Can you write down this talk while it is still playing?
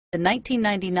The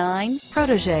 1999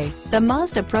 Protege. The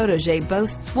Mazda Protege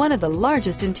boasts one of the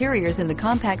largest interiors in the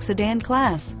compact sedan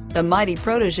class. The mighty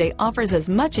Protege offers as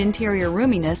much interior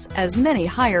roominess as many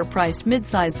higher-priced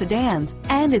midsize sedans,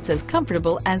 and it's as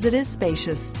comfortable as it is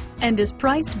spacious, and is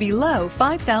priced below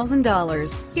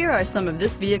 $5,000. Here are some of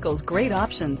this vehicle's great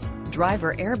options: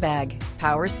 driver airbag,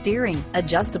 power steering,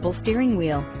 adjustable steering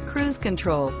wheel, cruise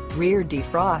control, rear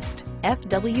defrost,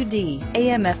 FWD,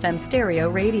 AM/FM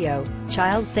stereo radio,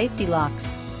 child safety locks,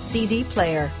 CD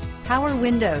player, power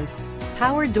windows,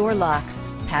 power door locks,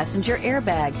 passenger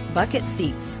airbag, bucket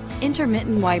seats,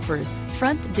 intermittent wipers,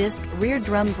 front disc rear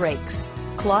drum brakes,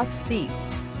 cloth seats,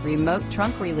 remote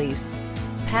trunk release,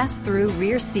 pass-through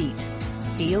rear seat,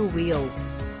 steel wheels,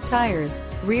 tires,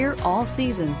 rear all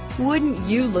season. Wouldn't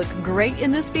you look great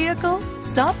in this vehicle?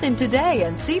 Stop in today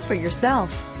and see for yourself.